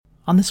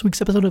On this week's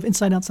episode of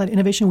Inside Outside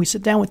Innovation, we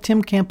sit down with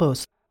Tim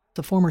Campos,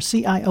 the former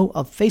CIO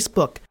of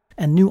Facebook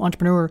and new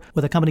entrepreneur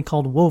with a company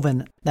called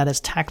Woven that is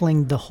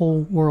tackling the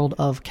whole world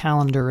of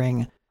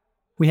calendaring.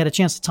 We had a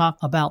chance to talk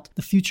about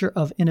the future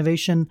of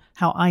innovation,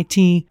 how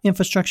IT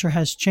infrastructure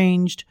has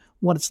changed,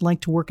 what it's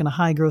like to work in a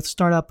high-growth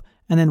startup,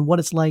 and then what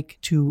it's like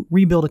to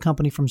rebuild a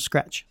company from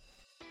scratch.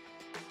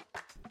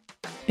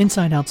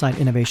 Inside Outside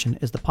Innovation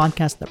is the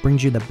podcast that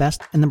brings you the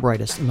best and the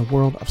brightest in the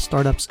world of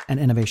startups and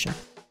innovation.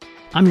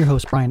 I'm your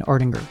host, Brian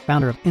Ardinger,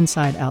 founder of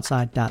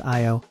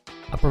InsideOutside.io,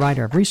 a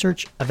provider of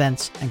research,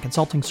 events, and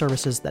consulting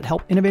services that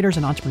help innovators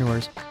and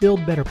entrepreneurs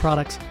build better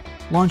products,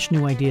 launch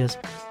new ideas,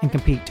 and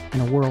compete in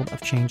a world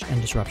of change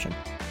and disruption.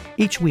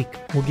 Each week,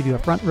 we'll give you a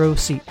front row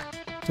seat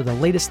to the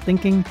latest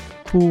thinking,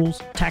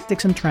 tools,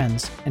 tactics, and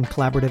trends in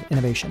collaborative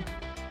innovation.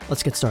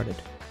 Let's get started.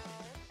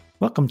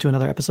 Welcome to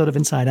another episode of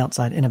Inside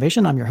Outside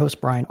Innovation. I'm your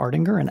host, Brian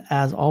Ardinger, and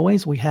as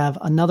always, we have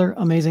another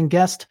amazing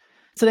guest.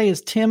 Today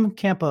is Tim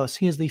Campos.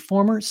 He is the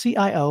former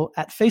CIO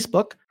at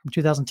Facebook from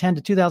 2010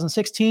 to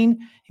 2016.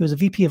 He was a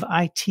VP of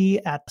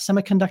IT at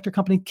semiconductor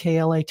company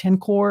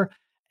KLA-Tencor,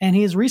 and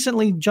he has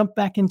recently jumped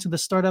back into the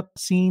startup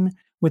scene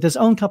with his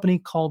own company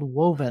called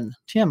Woven.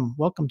 Tim,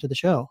 welcome to the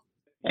show.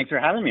 Thanks for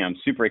having me. I'm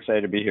super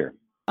excited to be here.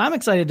 I'm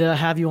excited to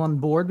have you on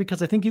board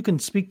because I think you can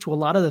speak to a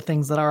lot of the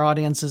things that our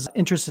audience is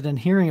interested in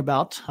hearing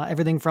about,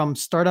 everything from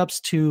startups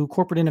to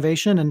corporate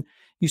innovation. And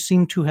you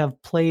seem to have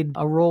played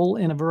a role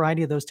in a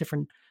variety of those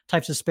different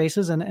types of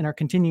spaces and are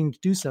continuing to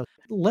do so.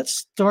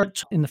 Let's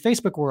start in the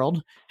Facebook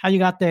world, how you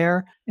got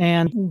there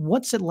and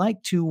what's it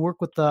like to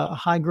work with a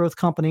high growth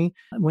company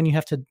when you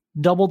have to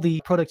double the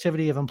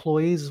productivity of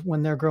employees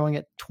when they're growing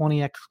at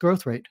 20x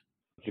growth rate?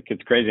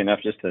 It's crazy enough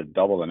just to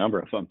double the number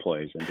of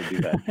employees and to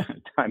do that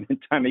time and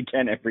time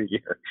again every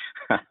year.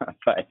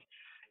 But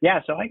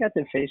yeah, so I got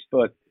to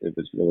Facebook. It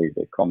was really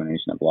the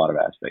culmination of a lot of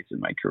aspects of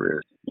my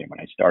career. When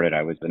I started,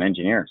 I was an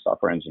engineer,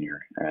 software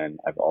engineer, and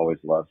I've always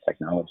loved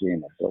technology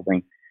and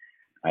building.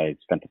 I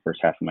spent the first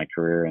half of my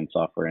career in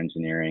software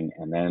engineering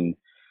and then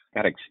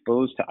got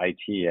exposed to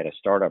IT at a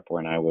startup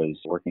when I was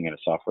working at a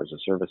software as a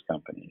service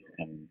company.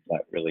 And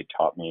that really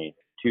taught me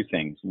two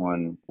things.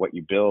 One, what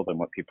you build and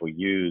what people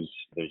use,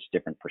 there's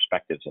different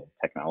perspectives of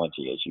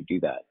technology as you do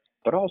that.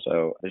 But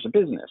also, there's a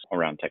business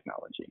around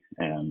technology.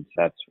 And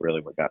that's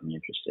really what got me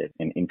interested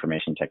in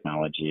information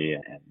technology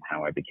and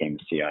how I became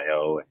a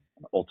CIO.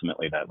 And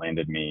ultimately, that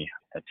landed me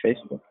at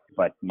Facebook.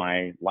 But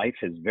my life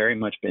has very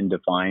much been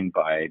defined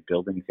by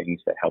building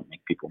things that help make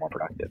people more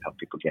productive, help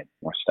people get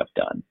more stuff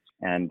done.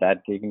 And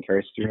that even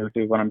carries through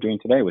to what I'm doing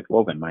today with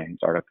Woven. My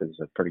startup is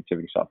a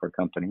productivity software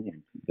company.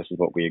 And this is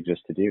what we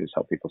exist to do, is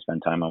help people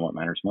spend time on what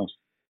matters most.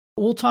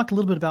 We'll talk a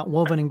little bit about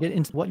Woven and get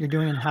into what you're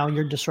doing and how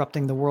you're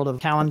disrupting the world of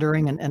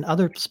calendaring and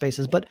other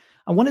spaces. But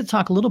I wanted to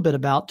talk a little bit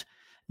about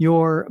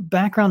your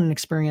background and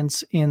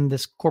experience in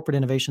this corporate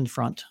innovation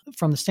front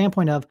from the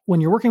standpoint of when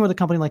you're working with a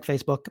company like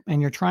Facebook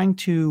and you're trying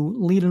to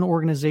lead an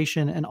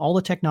organization and all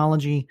the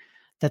technology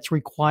that's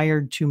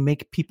required to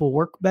make people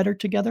work better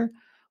together.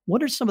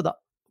 What are some of the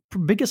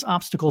biggest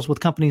obstacles with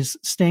companies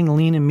staying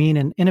lean and mean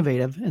and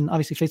innovative? And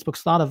obviously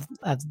Facebook's thought of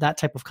as that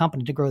type of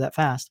company to grow that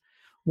fast.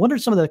 What are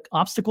some of the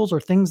obstacles or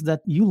things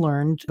that you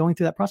learned going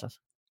through that process?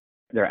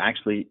 They're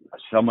actually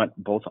somewhat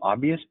both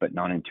obvious, but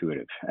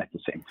non-intuitive at the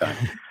same time.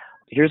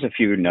 Here's a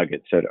few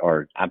nuggets that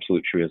are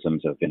absolute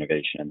truisms of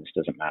innovation. This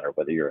doesn't matter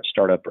whether you're a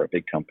startup or a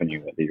big company,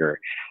 whether you're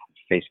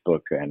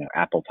Facebook and an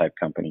Apple type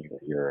company, or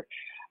you're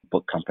a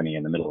book company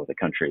in the middle of the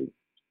country.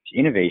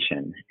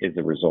 Innovation is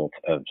the result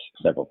of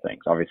several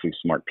things. Obviously,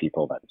 smart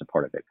people, that's a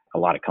part of it. A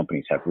lot of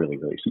companies have really,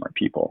 really smart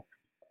people.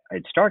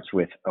 It starts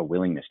with a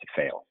willingness to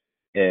fail.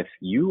 If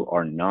you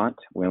are not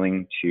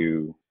willing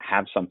to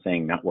have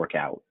something not work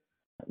out,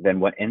 then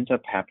what ends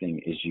up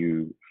happening is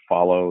you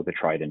follow the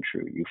tried and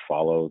true. You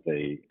follow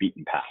the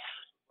beaten path.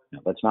 Now,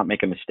 let's not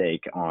make a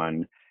mistake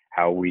on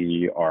how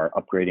we are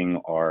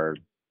upgrading our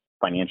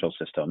financial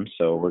system.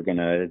 So we're going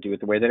to do it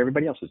the way that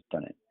everybody else has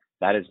done it.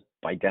 That is,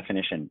 by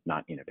definition,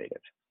 not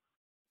innovative.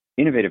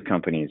 Innovative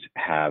companies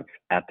have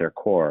at their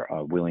core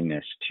a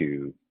willingness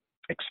to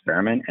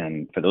experiment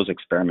and for those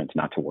experiments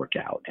not to work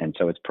out. And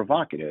so it's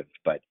provocative,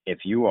 but if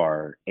you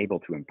are able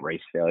to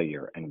embrace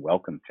failure and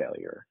welcome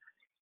failure,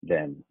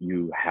 then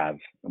you have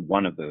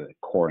one of the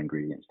core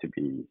ingredients to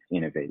be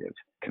innovative.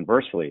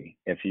 Conversely,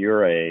 if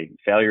you're a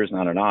failure is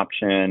not an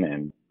option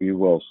and you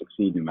will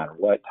succeed no matter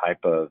what type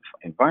of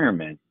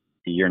environment,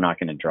 you're not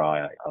going to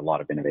draw a lot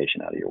of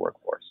innovation out of your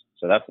workforce.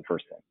 So that's the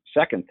first thing.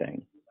 Second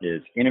thing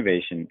is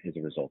innovation is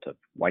a result of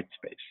white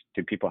space.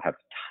 Do people have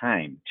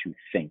time to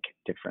think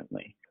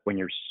differently? When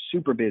you're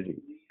super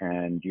busy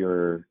and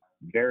you're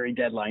very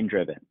deadline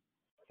driven,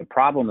 the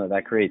problem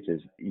that creates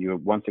is you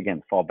once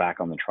again fall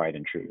back on the tried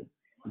and true.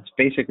 It's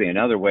basically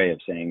another way of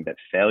saying that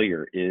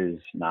failure is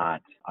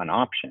not an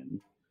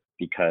option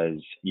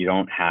because you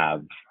don't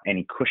have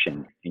any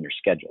cushion in your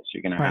schedule. So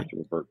you're going to have to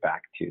revert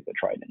back to the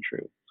tried and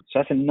true. So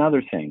that's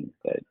another thing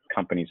that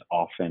companies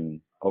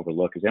often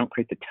overlook is they don't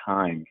create the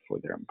time for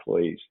their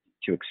employees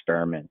to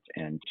experiment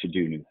and to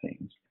do new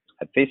things.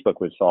 at Facebook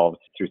was solved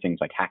through things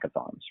like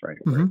hackathons, right?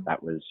 Where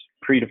that was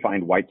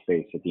predefined white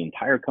space that the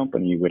entire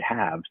company would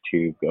have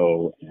to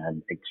go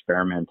and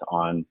experiment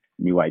on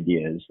new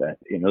ideas that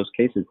in those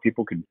cases,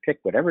 people could pick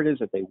whatever it is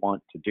that they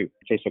want to do.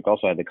 Facebook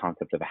also had the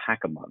concept of a hack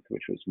a month,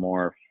 which was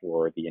more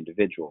for the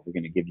individual. We're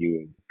going to give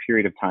you a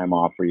period of time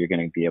off where you're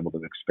going to be able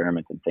to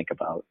experiment and think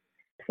about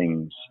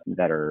things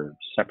that are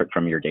separate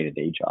from your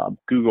day-to-day job.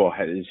 Google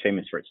is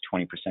famous for its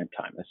 20%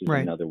 time. This is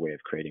another way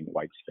of creating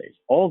white space.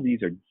 All of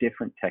these are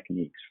different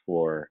techniques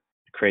for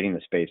creating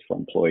the space for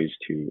employees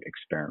to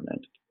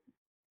experiment.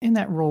 In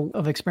that role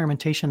of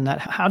experimentation,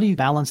 how do you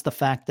balance the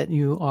fact that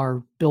you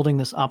are building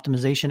this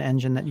optimization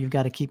engine that you've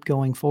got to keep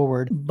going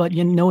forward, but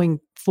you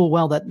knowing full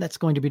well that that's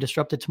going to be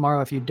disrupted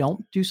tomorrow if you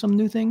don't do some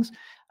new things?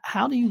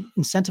 How do you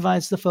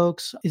incentivize the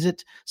folks? Is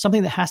it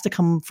something that has to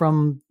come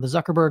from the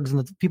Zuckerbergs and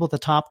the people at the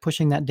top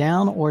pushing that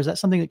down, or is that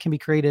something that can be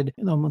created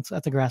at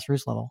the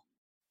grassroots level?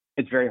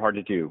 It's very hard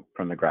to do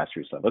from the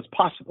grassroots level. It's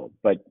possible,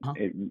 but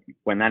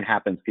when that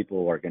happens,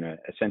 people are going to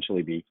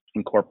essentially be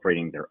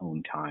incorporating their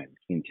own time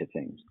into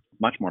things.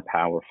 Much more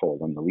powerful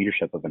when the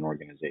leadership of an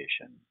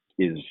organization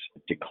is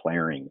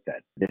declaring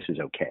that this is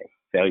okay,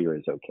 failure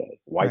is okay,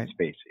 white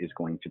space is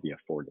going to be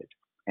afforded.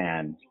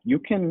 And you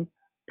can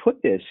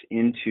put this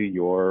into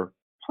your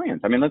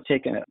plans. I mean, let's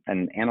take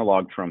an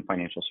analog from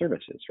financial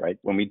services, right?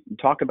 When we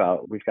talk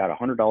about we've got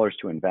 $100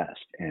 to invest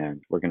and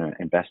we're going to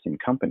invest in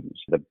companies,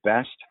 the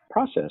best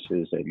process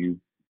is that you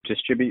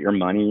distribute your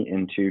money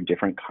into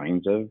different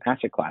kinds of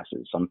asset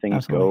classes. Some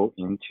things go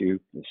into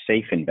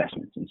safe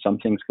investments and some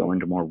things go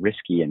into more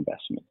risky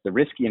investments. The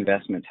risky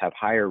investments have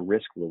higher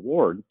risk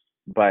reward,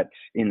 but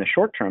in the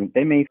short term,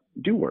 they may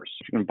do worse.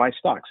 If you're going to buy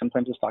stock,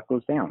 sometimes the stock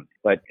goes down.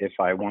 But if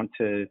I want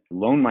to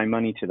loan my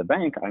money to the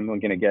bank, I'm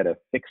going to get a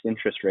fixed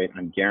interest rate.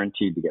 I'm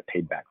guaranteed to get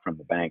paid back from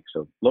the bank.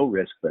 So low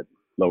risk, but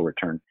low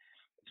return.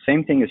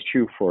 Same thing is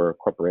true for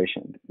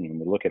corporations. We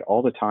look at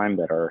all the time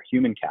that our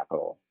human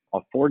capital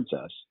affords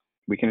us.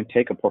 We can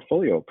take a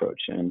portfolio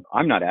approach. And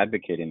I'm not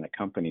advocating that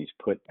companies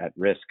put at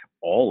risk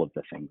all of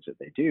the things that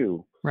they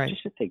do,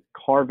 just that they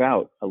carve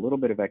out a little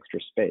bit of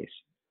extra space.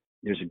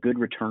 There's a good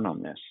return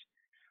on this.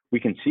 We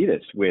can see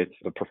this with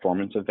the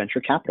performance of venture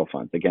capital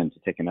funds. Again, to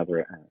take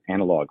another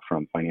analog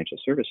from financial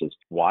services,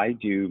 why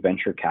do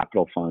venture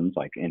capital funds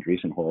like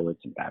Andreessen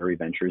Horowitz and Battery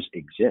Ventures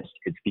exist?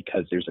 It's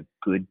because there's a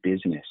good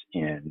business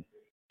in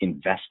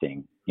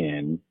investing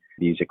in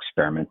these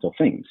experimental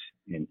things.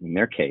 In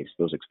their case,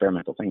 those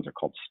experimental things are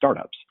called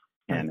startups.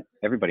 And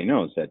everybody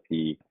knows that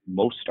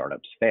most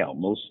startups fail.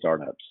 Most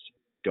startups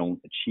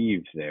don't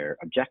achieve their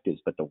objectives,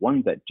 but the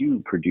ones that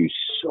do produce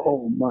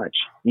so much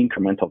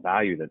incremental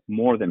value that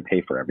more than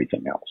pay for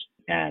everything else.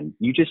 And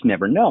you just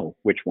never know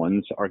which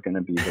ones are going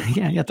to be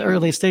the at the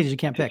early stages, you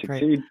can't pick,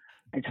 succeed. Right?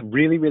 It's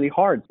really, really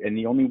hard. And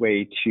the only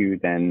way to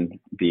then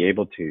be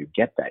able to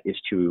get that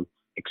is to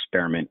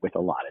experiment with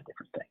a lot of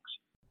different things.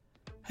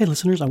 Hey,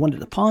 listeners, I wanted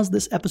to pause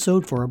this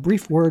episode for a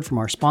brief word from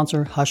our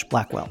sponsor, Husch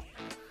Blackwell.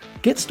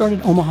 Get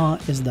Started Omaha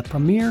is the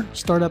premier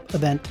startup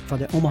event for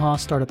the Omaha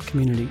startup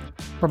community,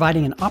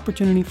 providing an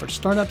opportunity for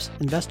startups,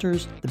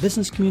 investors, the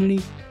business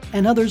community,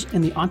 and others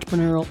in the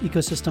entrepreneurial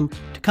ecosystem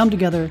to come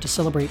together to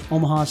celebrate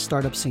Omaha's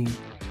startup scene.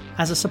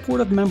 As a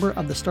supportive member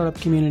of the startup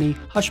community,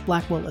 Husch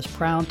Blackwell is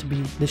proud to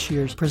be this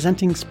year's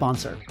presenting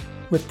sponsor.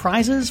 With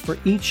prizes for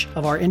each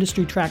of our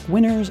industry track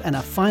winners and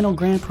a final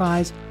grand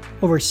prize,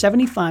 over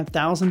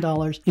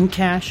 $75,000 in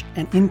cash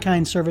and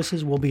in-kind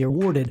services will be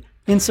awarded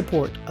in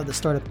support of the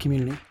startup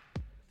community.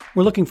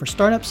 We're looking for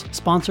startups,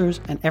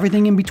 sponsors, and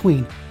everything in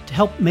between to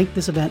help make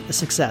this event a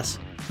success,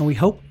 and we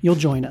hope you'll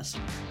join us.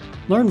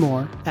 Learn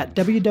more at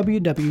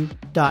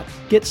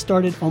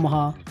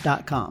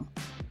www.getstartedomaha.com.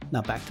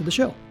 Now back to the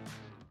show.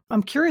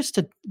 I'm curious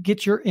to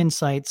get your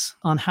insights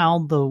on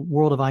how the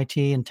world of IT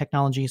and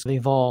technologies have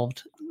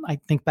evolved. I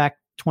think back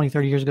 20,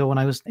 30 years ago when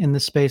I was in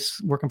this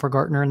space working for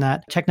Gartner, and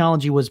that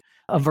technology was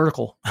a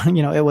vertical.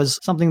 It was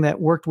something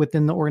that worked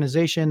within the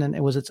organization and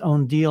it was its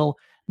own deal.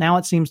 Now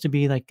it seems to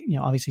be like,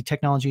 obviously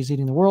technology is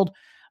eating the world,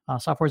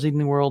 software is eating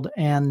the world,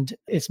 and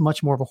it's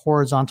much more of a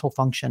horizontal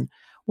function.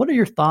 What are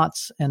your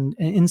thoughts and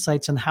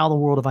insights on how the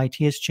world of IT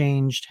has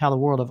changed, how the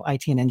world of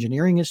IT and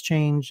engineering has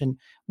changed, and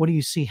what do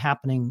you see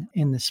happening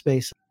in this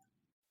space?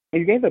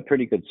 You gave a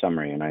pretty good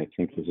summary, and I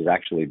think this has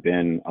actually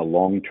been a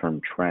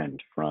long-term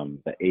trend from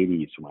the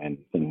 80s when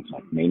things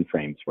like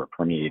mainframes were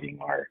permeating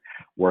our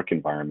work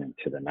environment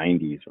to the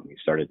 90s when we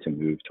started to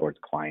move towards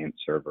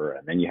client-server,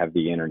 and then you have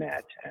the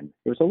internet. And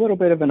there was a little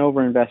bit of an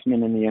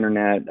overinvestment in the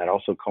internet that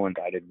also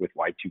coincided with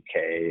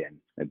Y2K and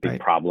a big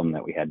problem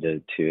that we had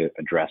to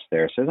address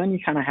there. So then you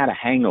kind of had a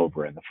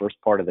hangover in the first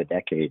part of the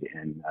decade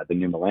in the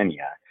new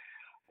millennia.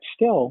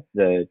 Still,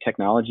 the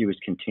technology was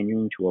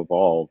continuing to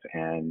evolve,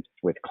 and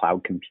with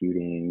cloud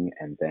computing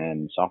and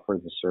then software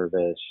as a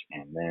service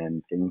and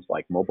then things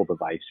like mobile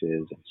devices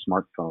and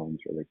smartphones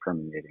really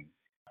permeating.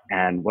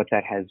 And what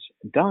that has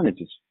done is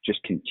it's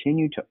just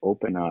continued to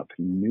open up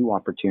new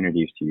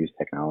opportunities to use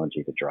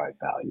technology to drive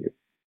value.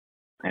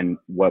 And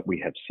what we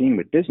have seen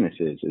with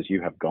businesses is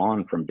you have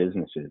gone from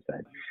businesses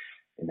that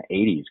in the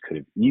 80s could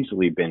have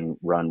easily been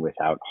run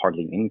without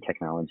hardly any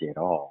technology at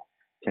all,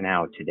 to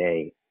now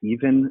today,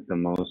 even the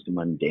most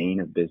mundane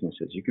of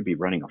businesses, you could be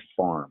running a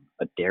farm,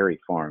 a dairy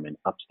farm in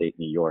upstate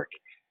New York.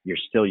 You're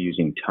still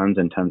using tons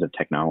and tons of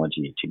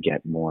technology to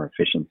get more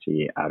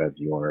efficiency out of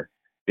your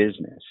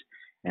business.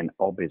 And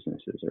all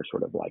businesses are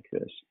sort of like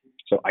this.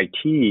 So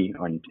IT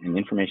and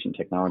information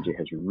technology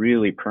has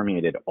really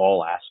permeated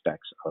all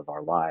aspects of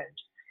our lives.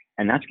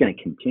 And that's going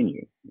to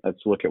continue.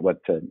 Let's look at what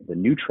the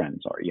new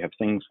trends are. You have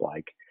things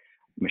like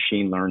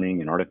machine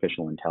learning and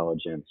artificial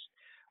intelligence,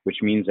 which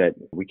means that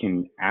we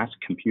can ask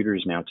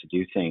computers now to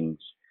do things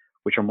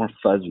which are more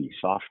fuzzy,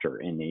 softer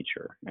in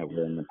nature.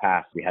 Where in the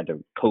past, we had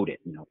to code it,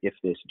 if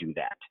this, do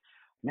that.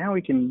 Now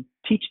we can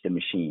teach the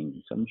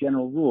machine some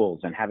general rules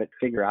and have it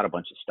figure out a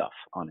bunch of stuff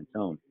on its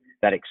own.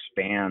 That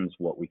expands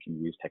what we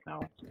can use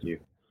technology to do.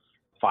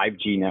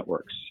 5G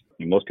networks.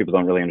 Most people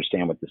don't really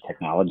understand what this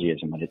technology is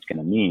and what it's going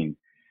to mean.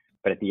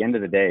 But at the end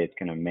of the day, it's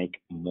going to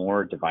make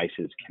more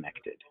devices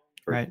connected.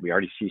 Right. We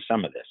already see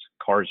some of this.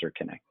 Cars are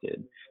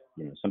connected.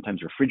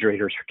 Sometimes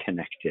refrigerators are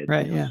connected.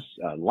 Right,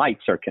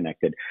 Lights are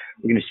connected.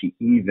 We're going to see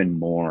even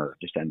more,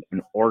 just an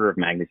order of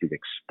magnitude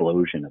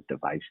explosion of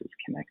devices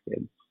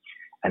connected.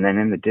 And then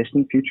in the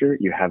distant future,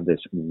 you have this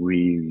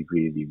really,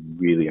 really,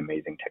 really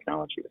amazing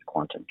technology with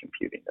quantum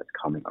computing that's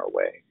coming our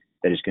way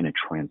that is going to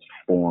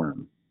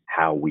transform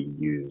how we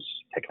use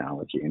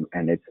technology.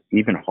 And it's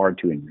even hard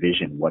to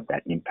envision what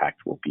that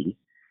impact will be,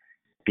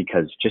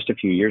 because just a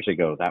few years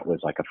ago, that was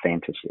like a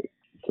fantasy,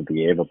 to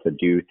be able to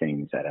do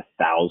things at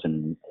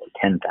 1,000 or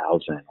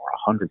 10,000 or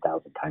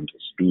 100,000 times the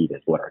speed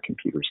as what our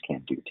computers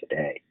can do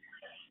today.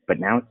 But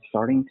now it's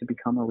starting to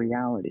become a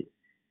reality.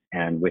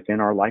 And within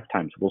our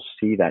lifetimes, we'll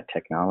see that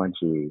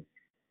technology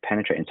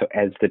penetrate. And so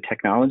as the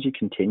technology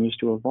continues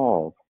to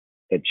evolve,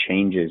 it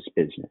changes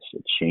business.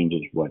 It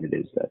changes what it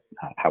is that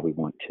how we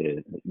want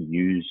to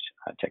use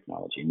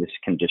technology. And this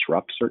can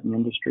disrupt certain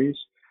industries.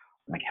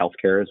 Like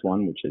healthcare is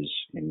one, which is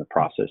in the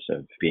process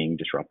of being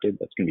disrupted.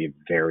 That's going to be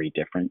a very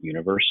different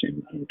universe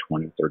in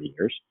 20, 30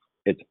 years.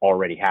 It's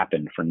already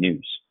happened for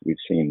news. We've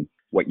seen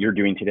what you're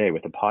doing today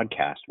with a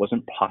podcast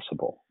wasn't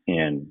possible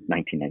in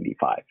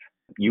 1995.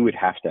 You would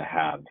have to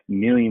have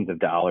millions of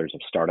dollars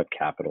of startup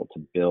capital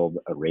to build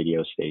a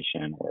radio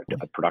station or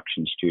a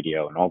production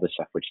studio and all this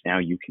stuff, which now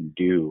you can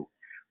do,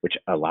 which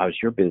allows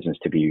your business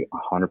to be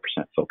 100%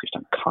 focused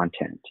on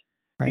content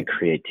and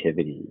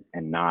creativity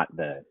and not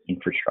the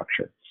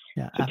infrastructure.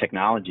 Yeah. So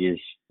technology has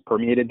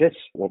permeated this,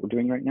 what we're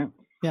doing right now.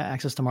 Yeah,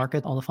 access to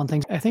market, all the fun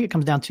things. I think it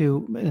comes down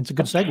to, and it's a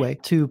good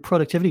segue, to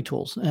productivity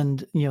tools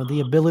and,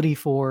 the ability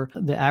for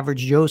the average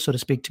Joe, so to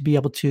speak, to be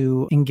able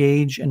to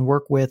engage and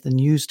work with and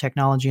use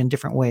technology in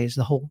different ways.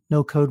 The whole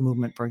no code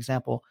movement, for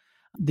example,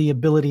 the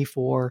ability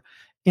for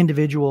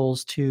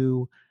individuals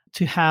to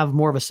have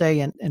more of a say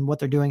in what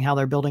they're doing, how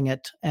they're building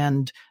it.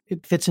 And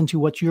it fits into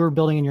what you're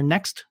building in your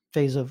next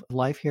phase of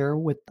life here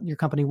with your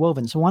company,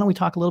 Woven. So why don't we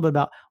talk a little bit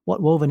about what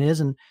Woven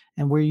is and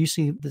where you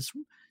see this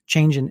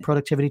change in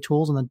productivity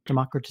tools and the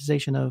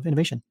democratization of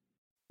innovation?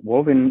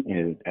 Woven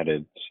is at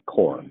its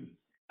core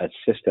a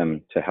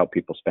system to help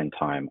people spend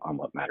time on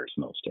what matters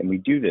most. And we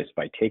do this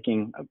by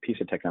taking a piece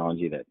of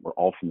technology that we're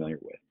all familiar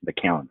with, the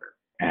calendar,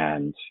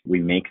 and we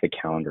make the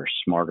calendar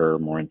smarter,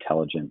 more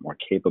intelligent, more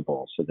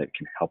capable so that it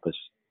can help us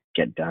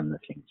get done the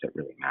things that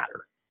really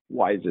matter.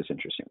 Why is this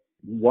interesting?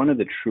 One of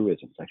the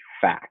truisms, like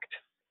fact,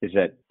 is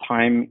that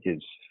time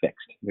is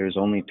fixed. There's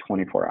only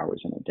 24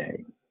 hours in a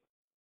day.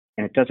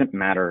 And it doesn't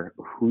matter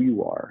who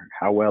you are,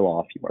 how well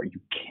off you are, you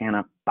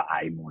cannot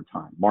buy more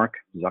time. Mark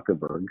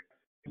Zuckerberg,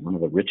 one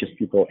of the richest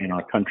people in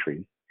our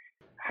country,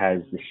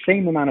 has the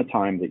same amount of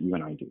time that you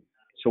and I do.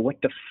 So what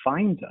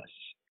defines us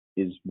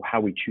is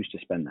how we choose to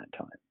spend that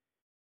time.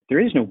 There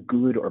is no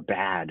good or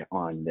bad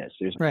on this.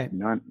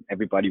 Not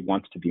everybody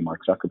wants to be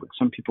Mark Zuckerberg.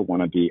 Some people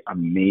want to be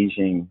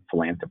amazing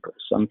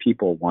philanthropists. Some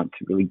people want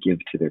to really give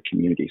to their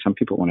community. Some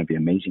people want to be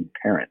amazing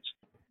parents.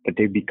 But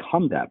they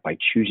become that by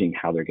choosing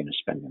how they're going to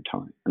spend their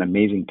time. An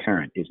amazing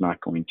parent is not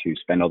going to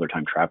spend all their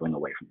time traveling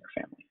away from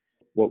their family.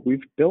 What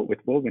we've built with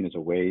Woven is a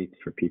way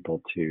for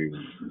people to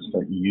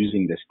start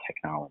using this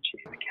technology,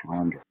 the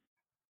calendar,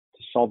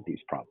 to solve these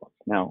problems.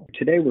 Now,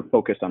 today we're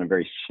focused on a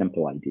very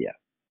simple idea.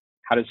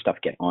 How does stuff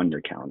get on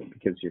your calendar?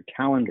 Because your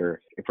calendar,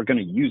 if we're going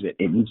to use it,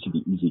 it needs to be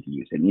easy to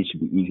use. It needs to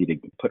be easy to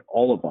put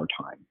all of our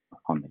time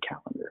on the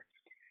calendar.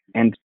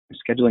 And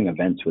scheduling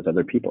events with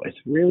other people is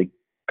really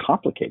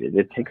complicated.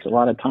 It takes a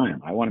lot of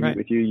time. I want to meet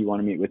with you. You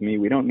want to meet with me.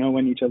 We don't know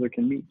when each other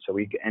can meet. So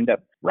we end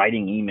up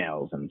writing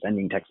emails and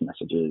sending text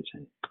messages.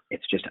 And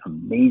it's just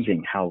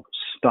amazing how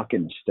stuck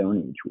in the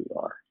Stone Age we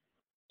are.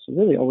 So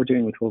really all we're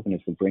doing with Woven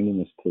is we're bringing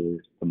this to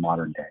the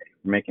modern day.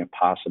 We're making it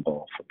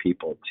possible for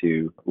people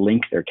to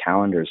link their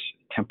calendars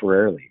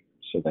temporarily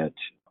so that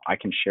I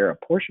can share a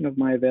portion of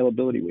my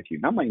availability with you,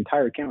 not my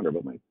entire calendar,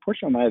 but my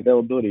portion of my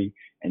availability.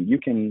 And you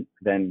can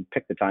then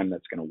pick the time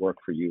that's going to work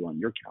for you on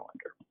your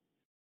calendar.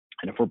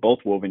 And if we're both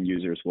Woven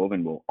users,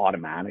 Woven will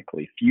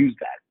automatically fuse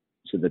that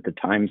so that the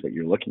times that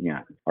you're looking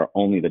at are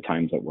only the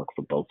times that work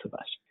for both of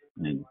us.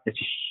 And it's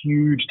a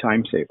huge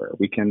time saver.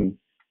 We can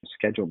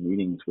schedule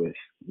meetings with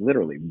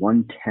literally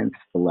 1/10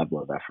 the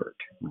level of effort.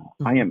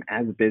 I am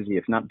as busy,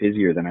 if not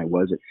busier, than I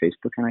was at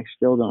Facebook, and I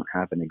still don't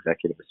have an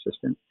executive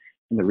assistant.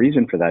 And the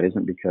reason for that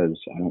isn't because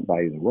I don't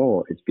value the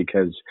role. It's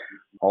because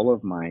all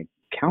of my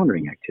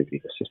calendaring activity,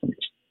 the system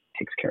just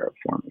takes care of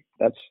for me.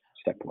 That's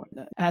step one.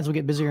 As we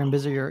get busier and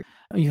busier,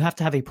 you have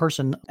to have a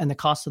person, and the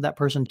cost of that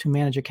person to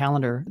manage a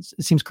calendar.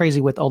 It seems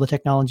crazy with all the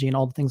technology and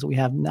all the things that we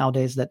have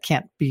nowadays that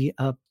can't be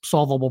a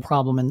solvable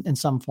problem in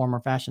some form or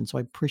fashion. So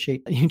I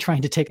appreciate you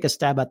trying to take a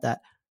stab at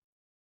that.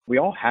 We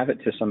all have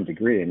it to some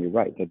degree, and you're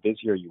right. The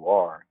busier you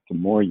are, the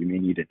more you may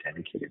need a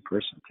dedicated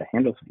person to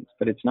handle things.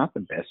 But it's not the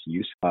best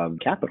use of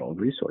capital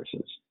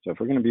resources. So if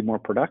we're going to be more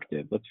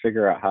productive, let's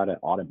figure out how to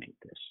automate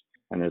this.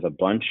 And there's a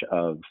bunch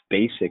of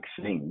basic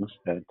things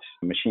that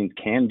machines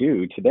can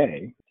do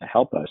today to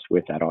help us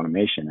with that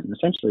automation. And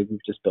essentially, we've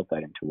just built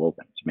that into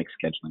Woven to make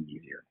scheduling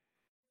easier.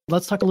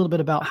 Let's talk a little bit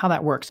about how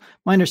that works.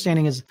 My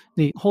understanding is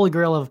the holy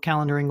grail of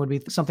calendaring would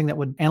be something that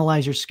would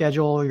analyze your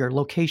schedule, your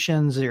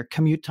locations, your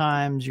commute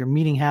times, your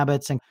meeting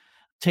habits, and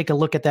take a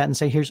look at that and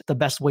say, here's the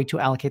best way to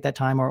allocate that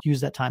time or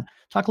use that time.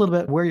 Talk a little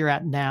bit where you're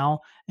at now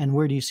and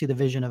where do you see the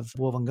vision of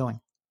Woven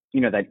going?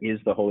 That is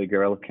the holy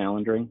grail of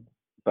calendaring.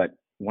 But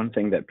one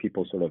thing that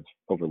people sort of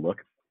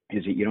overlook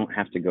is that you don't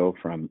have to go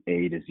from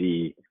A to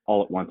Z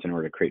all at once in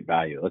order to create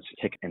value. Let's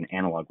take an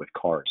analog with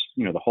cars.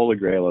 The holy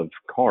grail of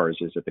cars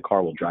is that the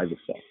car will drive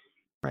itself.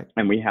 Right.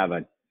 And we have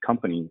a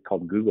company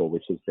called Google,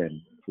 which has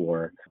been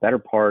for the better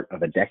part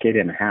of a decade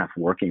and a half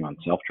working on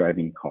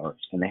self-driving cars.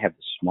 And they have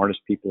the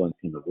smartest people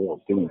in the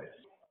world doing this.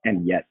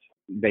 And yet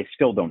they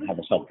still don't have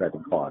a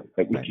self-driving car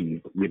that we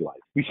can utilize.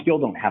 We still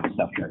don't have a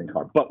self-driving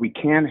car, but we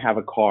can have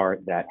a car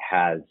that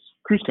has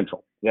cruise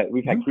control. That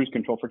we've had cruise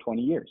control for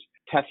 20 years.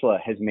 Tesla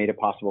has made it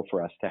possible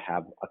for us to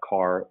have a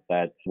car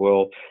that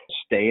will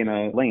stay in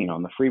a lane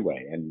on the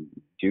freeway and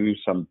do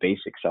some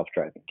basic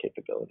self-driving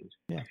capabilities.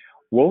 Yeah.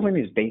 Woven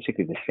is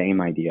basically the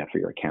same idea for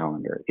your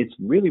calendar. It's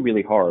really,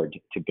 really hard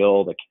to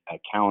build a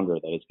calendar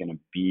that is going to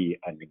be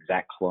an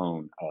exact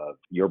clone of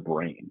your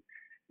brain,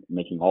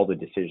 making all the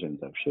decisions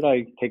of should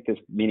I take this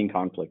meeting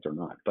conflict or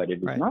not. But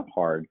it is not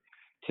hard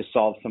to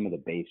solve some of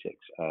the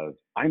basics of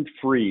I'm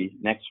free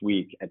next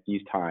week at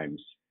these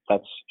times.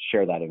 Let's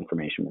share that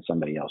information with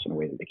somebody else in a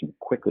way that they can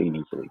quickly and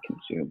easily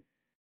consume.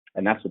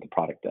 And that's what the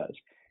product does.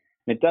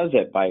 And it does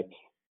it by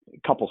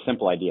a couple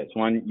simple ideas.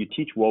 One, you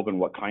teach Woven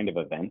what kind of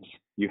events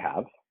you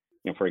have.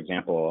 For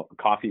example, a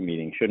coffee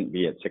meeting shouldn't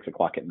be at 6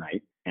 o'clock at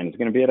night, and it's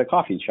going to be at a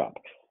coffee shop.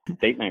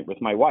 Date night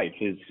with my wife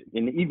is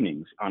in the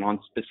evenings on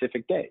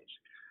specific days.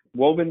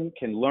 Woven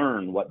can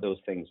learn what those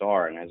things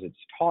are, and as it's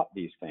taught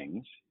these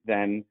things,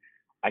 then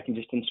I can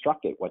just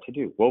instruct it what to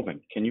do. Woven,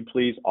 can you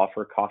please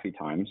offer coffee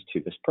times to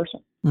this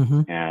person?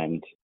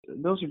 And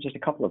those are just a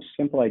couple of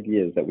simple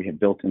ideas that we have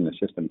built in the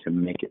system to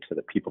make it so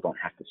that people don't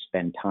have to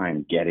spend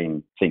time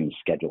getting things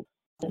scheduled.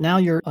 Now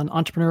you're an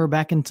entrepreneur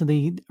back into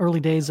the early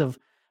days of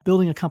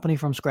building a company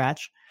from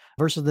scratch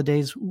versus the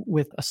days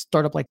with a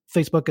startup like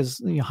Facebook is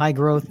high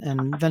growth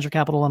and venture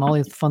capital and all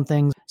these fun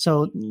things.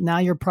 So now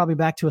you're probably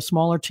back to a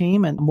smaller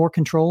team and more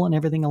control and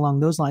everything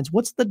along those lines.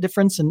 What's the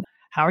difference and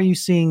how are you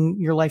seeing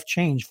your life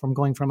change from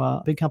going from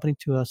a big company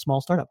to a small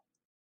startup?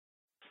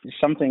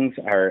 Some things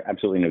are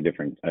absolutely no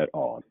different at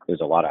all.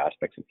 There's a lot of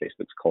aspects of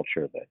Facebook's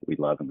culture that we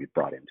love and we've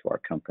brought into our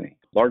company.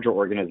 Larger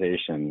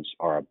organizations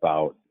are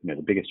about, the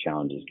biggest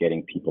challenge is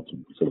getting people to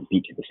sort of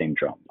beat to the same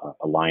drum,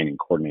 align and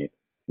coordinate,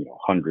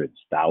 hundreds,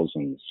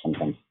 thousands,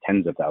 sometimes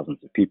tens of thousands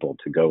of people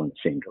to go in the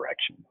same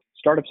direction.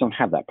 Startups don't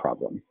have that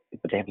problem,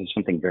 but they have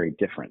something very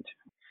different,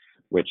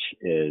 which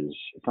is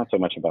it's not so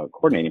much about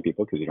coordinating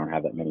people because you don't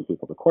have that many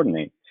people to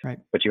coordinate,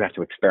 but you have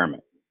to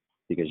experiment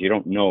because you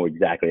don't know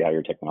exactly how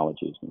your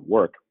technology is going to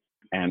work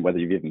and whether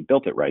you've even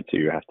built it right. So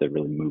you have to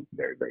really move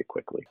very, very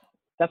quickly.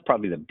 That's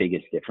probably the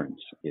biggest difference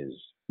is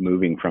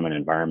moving from an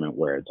environment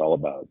where it's all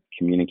about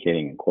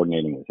communicating and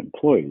coordinating with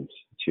employees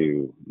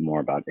to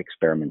more about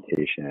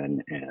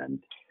experimentation and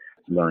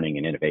learning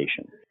and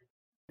innovation.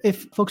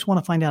 If folks want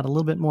to find out a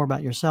little bit more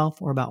about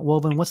yourself or about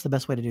Woven, what's the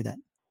best way to do that?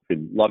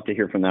 We'd love to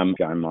hear from them.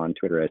 I'm on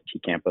Twitter at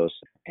tcampos.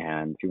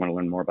 And if you want to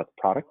learn more about the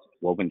product,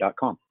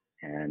 woven.com.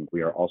 And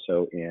we are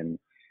also in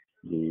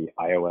the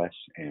iOS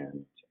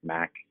and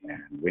Mac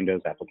and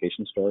Windows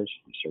application stores.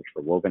 You search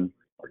for Woven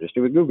or just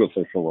do a Google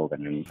search for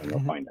Woven and you'll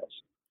find us.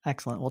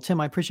 Excellent. Well, Tim,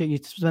 I appreciate you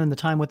spending the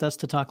time with us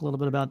to talk a little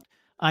bit about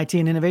IT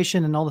and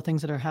innovation and all the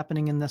things that are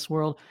happening in this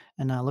world.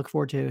 And I look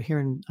forward to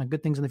hearing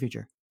good things in the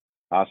future.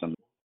 Awesome.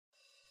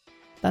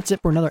 That's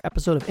it for another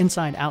episode of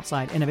Inside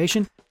Outside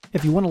Innovation.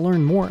 If you want to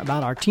learn more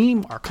about our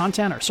team, our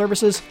content, our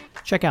services,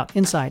 check out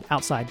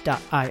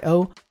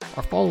insideoutside.io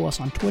or follow us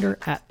on Twitter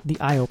at the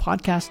IO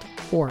Podcast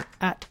or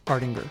at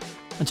Ardinger.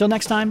 Until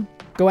next time,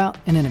 go out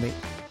and innovate.